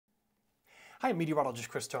Hi, Meteorologist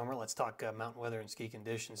Chris Tomer. Let's talk mountain weather and ski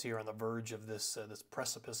conditions here on the verge of this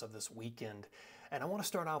precipice of this weekend. And I want to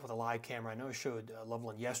start off with a live camera. I know I showed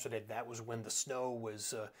Loveland yesterday. That was when the snow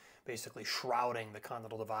was basically shrouding the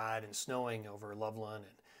Continental Divide and snowing over Loveland,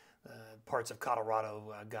 and parts of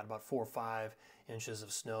Colorado got about 4 or 5 inches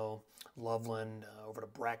of snow. Loveland over to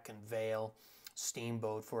Breck and Vail.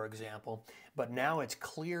 Steamboat, for example. But now it's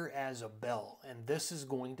clear as a bell, and this is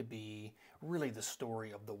going to be really the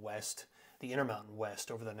story of the West, the Intermountain West,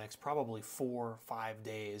 over the next probably 4 or 5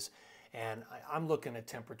 days. And I'm looking at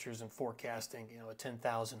temperatures and forecasting, at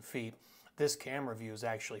 10,000 feet. This camera view is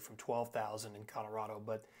actually from 12,000 in Colorado,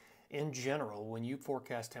 but in general, when you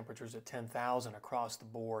forecast temperatures at 10,000 across the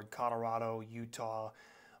board, Colorado, Utah,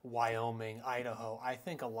 Wyoming, Idaho, I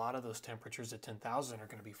think a lot of those temperatures at 10,000 are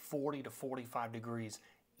going to be 40 to 45 degrees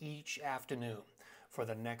each afternoon for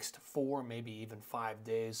the next 4, maybe even 5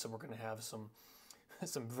 days. So we're going to have some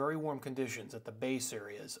very warm conditions at the base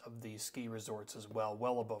areas of these ski resorts as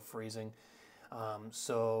well above freezing.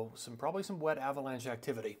 So probably some wet avalanche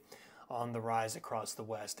activity on the rise across the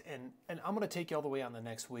West. And I'm going to take you all the way on the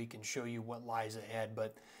next week and show you what lies ahead,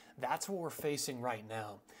 but that's what we're facing right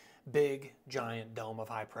now. Big, giant dome of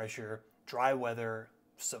high pressure, dry weather,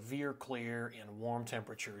 severe clear, and warm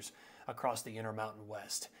temperatures across the Intermountain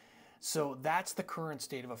West. So that's the current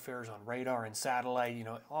state of affairs on radar and satellite.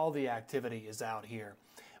 All the activity is out here.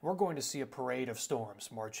 We're going to see a parade of storms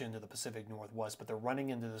march into the Pacific Northwest, but they're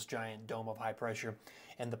running into this giant dome of high pressure,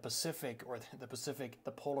 and the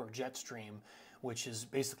polar jet stream, which is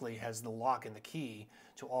basically has the lock and the key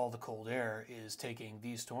to all the cold air, is taking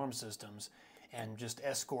these storm systems and just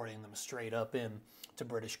escorting them straight up in to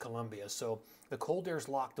British Columbia. So the cold air is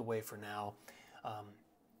locked away for now.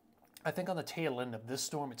 I think on the tail end of this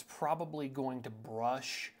storm, it's probably going to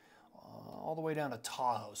brush all the way down to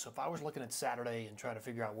Tahoe. So if I was looking at Saturday and trying to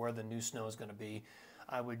figure out where the new snow is going to be,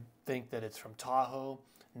 I would think that it's from Tahoe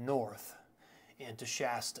north into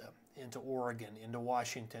Shasta, into Oregon, into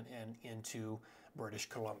Washington, and into British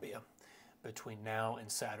Columbia. Between now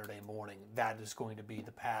and Saturday morning, that is going to be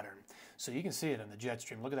the pattern. So you can see it in the jet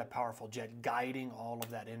stream. Look at that powerful jet guiding all of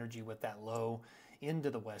that energy with that low into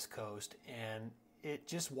the West Coast, and it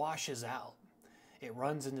just washes out. It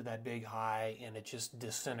runs into that big high and it just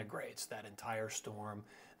disintegrates that entire storm.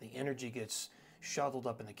 The energy gets shuttled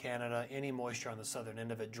up into Canada. Any moisture on the southern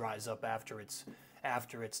end of it dries up after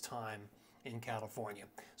its time in California.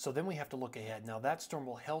 So then we have to look ahead. Now that storm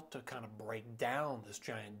will help to kind of break down this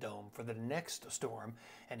giant dome for the next storm,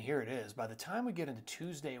 and here it is. By the time we get into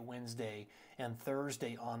Tuesday, Wednesday, and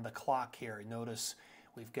Thursday on the clock here, notice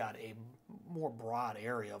we've got a more broad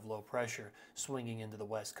area of low pressure swinging into the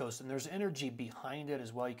West Coast, and there's energy behind it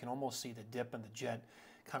as well. You can almost see the dip in the jet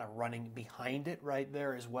kind of running behind it right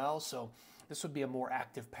there as well. So this would be a more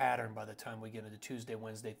active pattern by the time we get into Tuesday,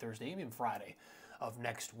 Wednesday, Thursday, even Friday of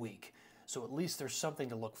next week. So at least there's something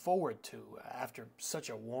to look forward to after such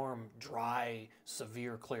a warm, dry,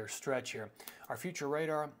 severe, clear stretch here. Our future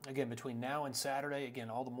radar, again, between now and Saturday, again,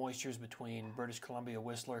 all the moistures between British Columbia,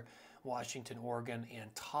 Whistler, Washington, Oregon,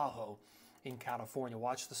 and Tahoe in California.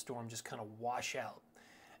 Watch the storm just kind of wash out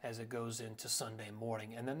as it goes into Sunday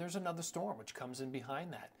morning. And then there's another storm which comes in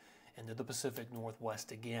behind that into the Pacific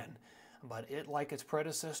Northwest again. But it, like its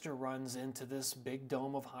predecessor, runs into this big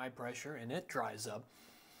dome of high pressure and it dries up.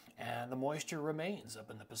 And the moisture remains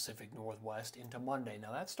up in the Pacific Northwest into Monday.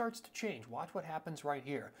 Now that starts to change. Watch what happens right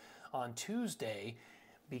here. On Tuesday,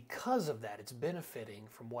 because of that, it's benefiting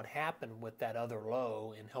from what happened with that other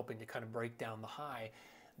low and helping to kind of break down the high.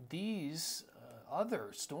 These other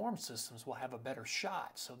storm systems will have a better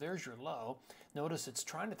shot. So there's your low. Notice it's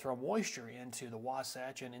trying to throw moisture into the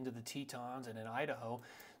Wasatch and into the Tetons and in Idaho.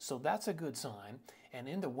 So that's a good sign. And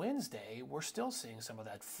into Wednesday, we're still seeing some of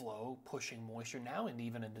that flow pushing moisture now and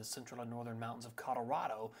even into central and northern mountains of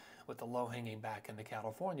Colorado with the low hanging back into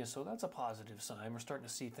California. So that's a positive sign. We're starting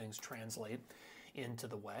to see things translate into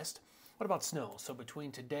the west. What about snow? So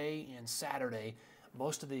between today and Saturday,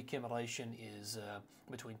 most of the accumulation is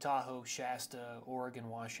between Tahoe, Shasta, Oregon,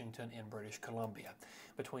 Washington, and British Columbia.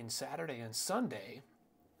 Between Saturday and Sunday,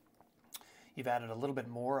 you've added a little bit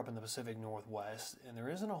more up in the Pacific Northwest, and there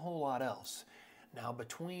isn't a whole lot else. Now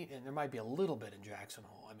and there might be a little bit in Jackson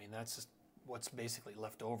Hole. I mean, that's just what's basically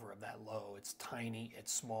left over of that low. It's tiny,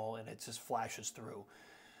 it's small, and it just flashes through.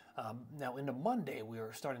 Now into Monday, we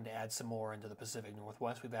are starting to add some more into the Pacific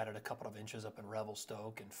Northwest. We've added a couple of inches up in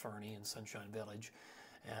Revelstoke and Fernie and Sunshine Village.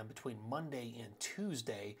 And between Monday and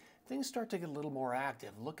Tuesday, things start to get a little more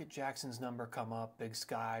active. Look at Jackson's number come up, Big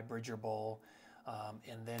Sky, Bridger Bowl,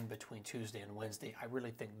 And then between Tuesday and Wednesday, I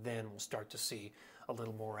really think then we'll start to see a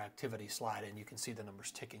little more activity slide in. You can see the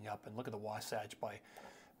numbers ticking up, and look at the Wasatch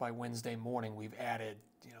by Wednesday morning. We've added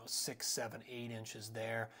 6, 7, 8 inches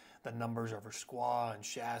there. The numbers over Squaw and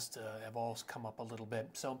Shasta have all come up a little bit.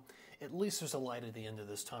 So at least there's a light at the end of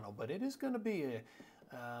this tunnel. But it is going to be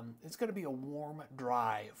a warm,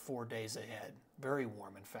 dry 4 days ahead. Very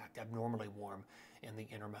warm, in fact, abnormally warm in the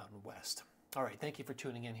Intermountain West. All right, thank you for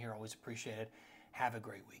tuning in here. Always appreciate it. Have a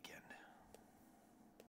great weekend.